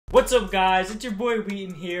What's up guys, it's your boy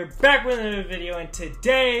Wheaton here, back with another video, and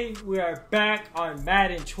today we are back on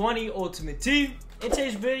Madden 20 Ultimate Team. In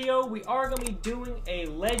today's video, we are going to be doing a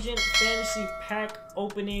Legend Fantasy Pack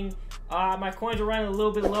opening. My coins are running a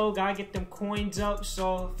little bit low, gotta get them coins up,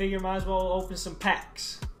 so figure might as well open some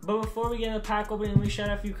packs. But before we get into the pack opening, let me shout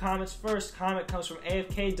out a few comments. First comment comes from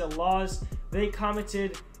AFK DeLaws. They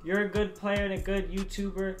commented, "You're a good player and a good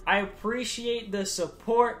YouTuber. I appreciate the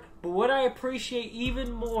support, but what I appreciate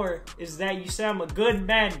even more is that you said I'm a good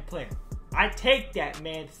Madden player." I take that,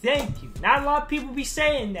 man. Thank you. Not a lot of people be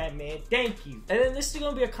saying that, man. Thank you. And then this is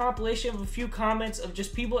going to be a compilation of a few comments of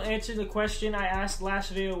just people answering the question I asked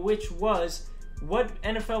last video, which was, what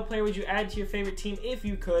NFL player would you add to your favorite team if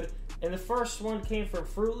you could? And the first one came from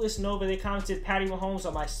Fruitless Nova. They commented Patty Mahomes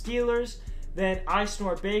on my Steelers. Then I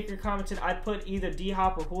Snore Baker commented I'd put either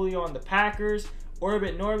D-Hop or Julio on the Packers.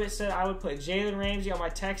 Orbit Norbit said I would put Jalen Ramsey on my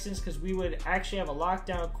Texans because we would actually have a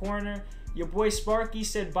lockdown corner. Your boy Sparky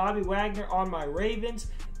said Bobby Wagner on my Ravens.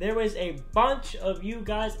 There was a bunch of you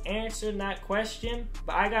guys answering that question,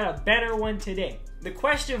 but I got a better one today. The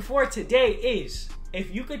question for today is,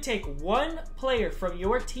 if you could take one player from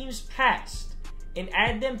your team's past and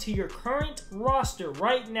add them to your current roster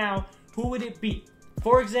right now, who would it be?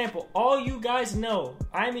 For example, all you guys know,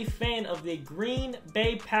 I'm a fan of the Green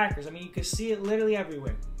Bay Packers. I mean, you can see it literally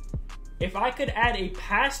everywhere. If I could add a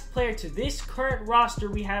past player to this current roster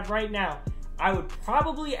we have right now, I would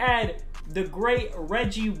probably add the great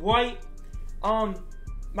Reggie White.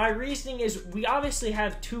 My reasoning is we obviously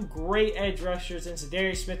have two great edge rushers in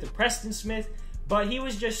Zadarius Smith and Preston Smith, but he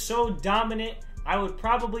was just so dominant, I would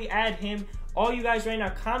probably add him. All you guys right now,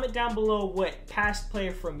 comment down below what past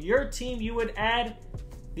player from your team you would add.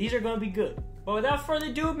 These are going to be good. But without further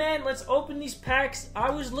ado, man, let's open these packs.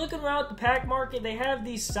 I was looking around at the pack market. They have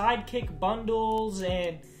these sidekick bundles,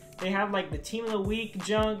 and they have like the Team of the Week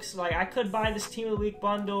junks. Like, I could buy this Team of the Week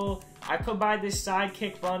bundle. I could buy this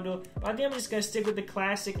sidekick bundle. But I think I'm just going to stick with the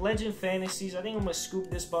classic Legend Fantasies. I think I'm going to scoop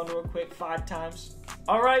this bundle real quick 5 times.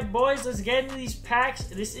 Alright, boys, let's get into these packs.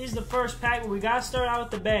 This is the first pack, but we got to start out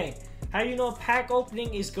with the bang. How you know a pack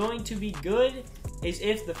opening is going to be good is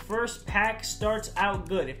if the first pack starts out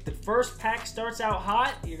good. If the first pack starts out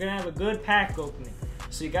hot, you're going to have a good pack opening.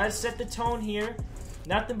 So you got to set the tone here.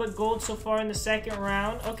 Nothing but gold so far in the second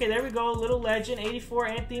round. Okay, there we go. Little legend, 84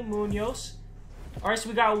 Anthony Munoz. Alright, so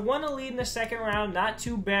we got one elite in the second round. Not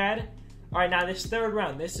too bad. Alright, now this third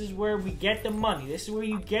round. This is where we get the money. This is where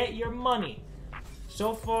you get your money.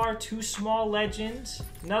 So far, 2 small legends,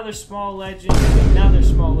 another small legend, another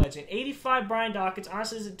small legend. 85 Brian Dawkins,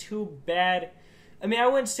 honestly isn't too bad. I mean, I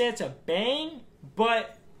wouldn't say it's a bang,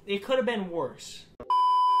 but it could have been worse.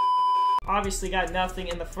 Obviously got nothing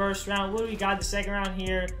in the first round. What do we got in the second round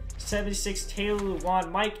here? 76 Taylor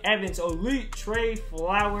Lewan, Mike Evans, Elite, Trey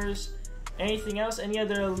Flowers. Anything else? Any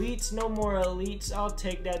other elites? No more elites. I'll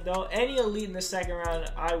take that though. Any elite in the second round,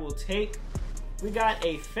 I will take. We got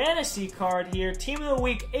a fantasy card here. Team of the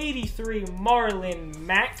Week, 83, Marlon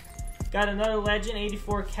Mack. Got another legend,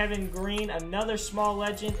 84, Kevin Green. Another small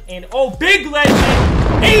legend. And, oh, big legend,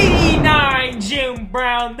 89, Jim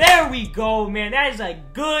Brown. There we go, man. That is a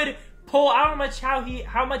good pull. I don't know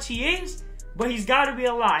how much he is, but he's got to be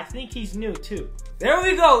a lot. I think he's new, too. There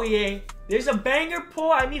we go, EA. There's a banger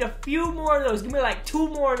pull. I need a few more of those. Give me, like, 2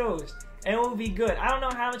 more of those. And it will be good. I don't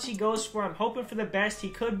know how much he goes for. I'm hoping for the best. He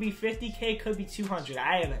could be 50K, could be 200.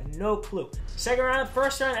 I have no clue. Second round,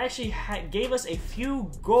 first round actually gave us a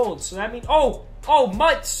few gold. So that means, oh,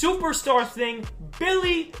 Mutt Superstar thing.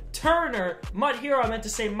 Billy Turner. Mutt Hero, I meant to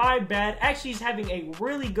say, my bad. Actually, he's having a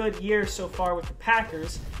really good year so far with the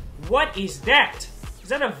Packers. What is that? Is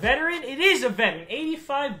that a veteran? It is a veteran.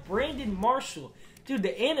 85 Brandon Marshall. Dude,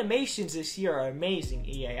 the animations this year are amazing,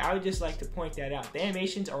 EA. I would just like to point that out. The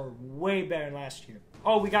animations are way better than last year.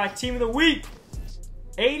 Oh, we got Team of the Week.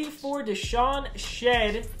 84 Deshaun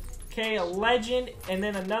Shed. Okay, a legend. And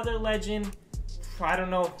then another legend. I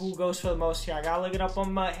don't know who goes for the most here. I gotta look it up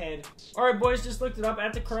on my head. Alright, boys, just looked it up.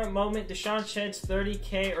 At the current moment, Deshaun Shed's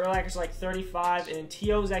 30K. Urlacher's like 35. And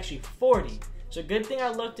T.O. is actually 40. So good thing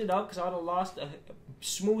I looked it up because I would have lost a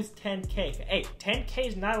smooth 10K. Hey, 10K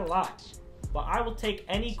is not a lot. But I will take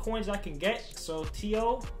any coins I can get. So,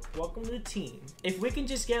 T.O., welcome to the team. If we can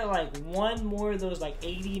just get, like, one more of those, like,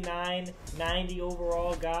 89, 90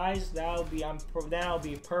 overall guys, that'll be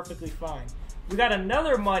perfectly fine. We got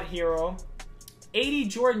another Mud Hero. 80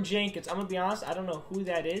 Jordan Jenkins. I'm going to be honest, I don't know who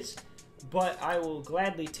that is. But I will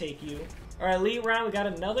gladly take you. Alright, elite round. We got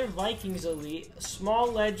another Vikings elite.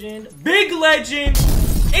 Small legend. Big legend!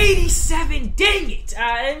 87! Dang it!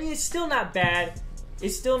 I mean, it's still not bad.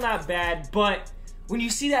 It's still not bad, but when you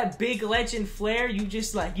see that big legend flare, you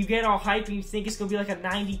just like, you get all hype and you think it's gonna be like a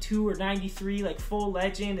 92 or 93, like full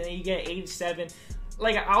legend, and then you get 87.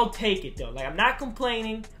 Like, I'll take it though. Like, I'm not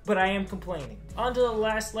complaining, but I am complaining. On to the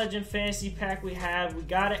last legend fantasy pack we have. We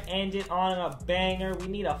gotta end it on a banger. We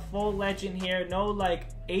need a full legend here. No like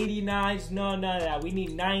 89s, no, none of that. We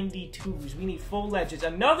need 92s. We need full legends.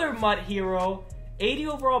 Another MUT hero. 80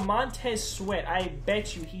 overall Montez Sweat. I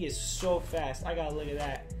bet you he is so fast. I gotta look at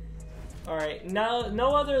that. Alright,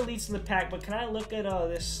 no other elites in the pack, but can I look at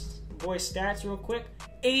this boy's stats real quick?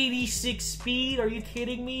 86 speed, are you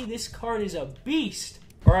kidding me? This card is a beast.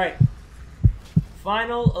 Alright,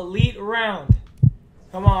 final elite round.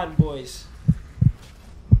 Come on, boys.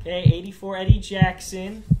 Okay, 84 Eddie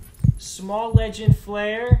Jackson. Small legend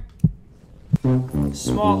flare.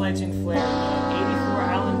 Small legend flare. 84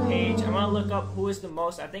 Alan Page. I'm gonna look up who is the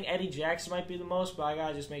most. I think Eddie Jackson might be the most, but I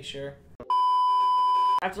gotta just make sure.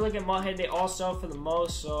 I have to look at Muthead. They all sell for the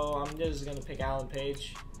most, so I'm just gonna pick Alan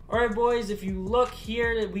Page. Alright, boys, if you look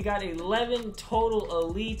here, we got 11 total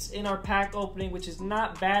elites in our pack opening, which is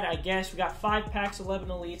not bad, I guess. We got 5 packs, 11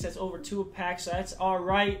 elites. That's over 2 a pack, so that's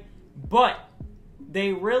alright. But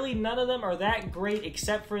they really, none of them are that great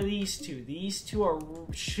except for these two. These two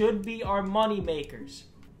should be our money makers.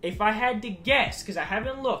 If I had to guess, because I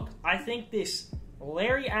haven't looked, I think this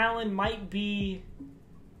Larry Allen might be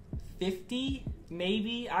 50,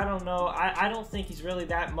 maybe. I don't know. I don't think he's really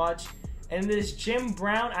that much. And this Jim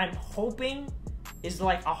Brown, I'm hoping, is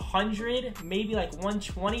like 100, maybe like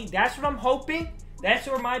 120. That's what I'm hoping. That's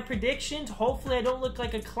where my predictions. Hopefully I don't look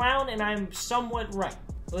like a clown and I'm somewhat right.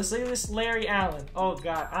 Let's look at this Larry Allen. Oh,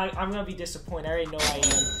 God. I'm going to be disappointed. I already know I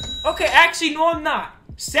am. Okay, actually, no, I'm not.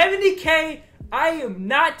 70K, I am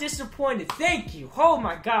not disappointed. Thank you. Oh,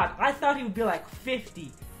 my God. I thought he would be like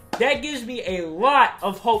 50. That gives me a lot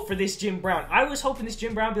of hope for this Jim Brown. I was hoping this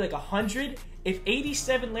Jim Brown would be like 100. If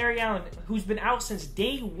 87 Larry Allen, who's been out since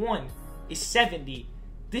day 1, is 70,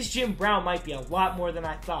 this Jim Brown might be a lot more than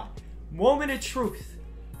I thought. Moment of truth.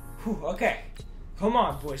 Whew, okay. Come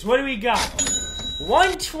on, boys. What do we got?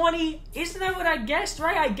 120. Isn't that what I guessed,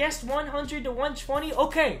 right? I guessed 100 to 120.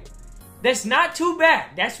 Okay. That's not too bad.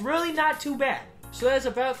 That's really not too bad. So that's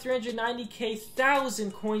about 390K,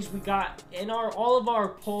 1,000 coins we got in all of our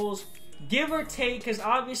polls. Give or take, because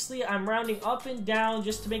obviously I'm rounding up and down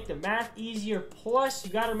just to make the math easier. Plus,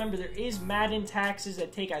 you got to remember there is Madden taxes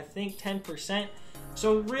that take, I think, 10%.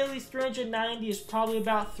 So really, 390 is probably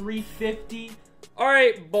about 350.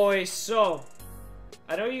 Alright, boys, so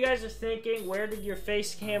I know you guys are thinking, where did your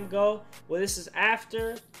face cam go? Well, this is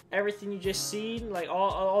after everything you just seen, like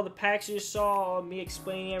all the packs you saw, me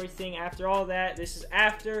explaining everything. After all that, this is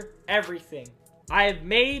after everything. I have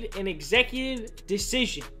made an executive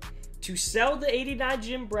decision to sell the 89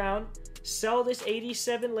 Jim Brown, sell this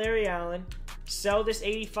 87 Larry Allen, sell this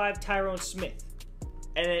 85 Tyrone Smith.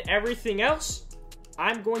 And then everything else,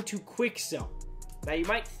 I'm going to quick sell. Now you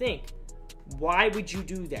might think, why would you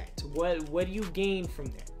do that? What do you gain from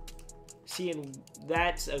that? See, and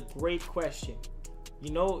that's a great question.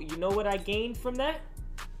 You know what I gained from that?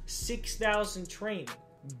 6,000 training.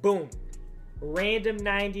 Boom. Random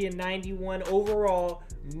 90 and 91 overall.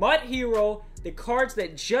 MUT hero. The cards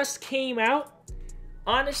that just came out.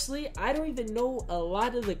 Honestly, I don't even know a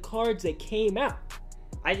lot of the cards that came out.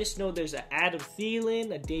 I just know there's an Adam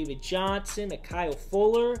Thielen, a David Johnson, a Kyle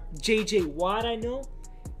Fuller, JJ Watt I know.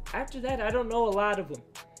 After that, I don't know a lot of them.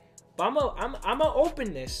 But I'm gonna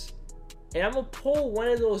open this, and I'm gonna pull one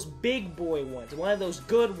of those big boy ones, one of those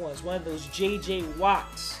good ones, one of those JJ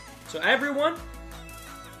Watts. So everyone,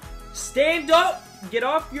 stand up, get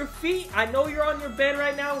off your feet. I know you're on your bed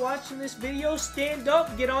right now watching this video. Stand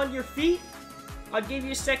up, get on your feet. I'll give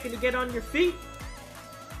you a second to get on your feet.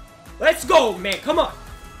 Let's go, man. Come on.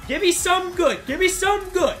 Give me some good. Give me some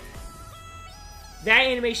good. That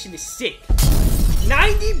animation is sick.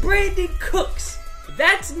 90 Brandon Cooks.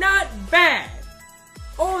 That's not bad.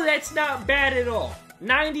 Oh, that's not bad at all.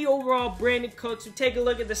 90 overall Brandon Cooks. We take a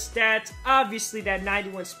look at the stats. Obviously, that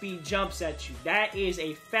 91 speed jumps at you. That is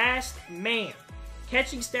a fast man.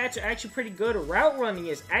 Catching stats are actually pretty good. Route running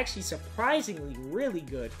is actually surprisingly really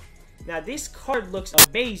good. Now, this card looks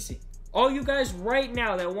amazing. All you guys right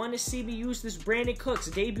now that want to see me use this Brandon Cooks,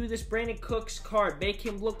 debut this Brandon Cooks card, make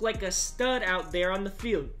him look like a stud out there on the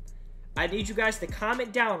field. I need you guys to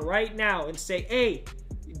comment down right now and say, hey,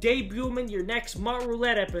 debut him in your next MUT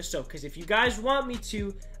Roulette episode. Because if you guys want me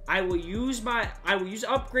to, I will use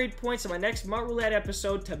upgrade points in my next MUT Roulette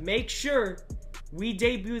episode to make sure we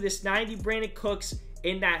debut this 90 Brandon Cooks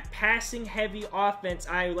in that passing heavy offense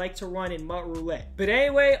I like to run in MUT Roulette. But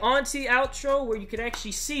anyway, on to the outro where you can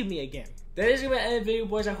actually see me again. that is going to end the video,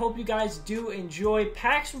 boys. I hope you guys do enjoy.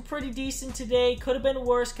 Packs were pretty decent today. Could have been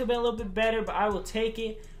worse, could have been a little bit better, but I will take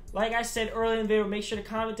it. Like I said earlier in the video, make sure to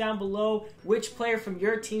comment down below which player from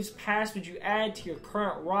your team's past would you add to your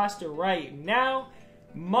current roster right now.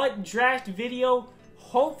 MUT draft video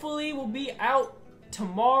hopefully will be out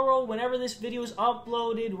tomorrow whenever this video is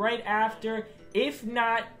uploaded, right after. If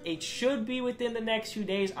not, it should be within the next few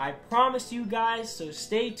days. I promise you guys, so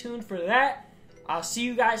stay tuned for that. I'll see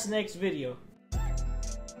you guys in the next video.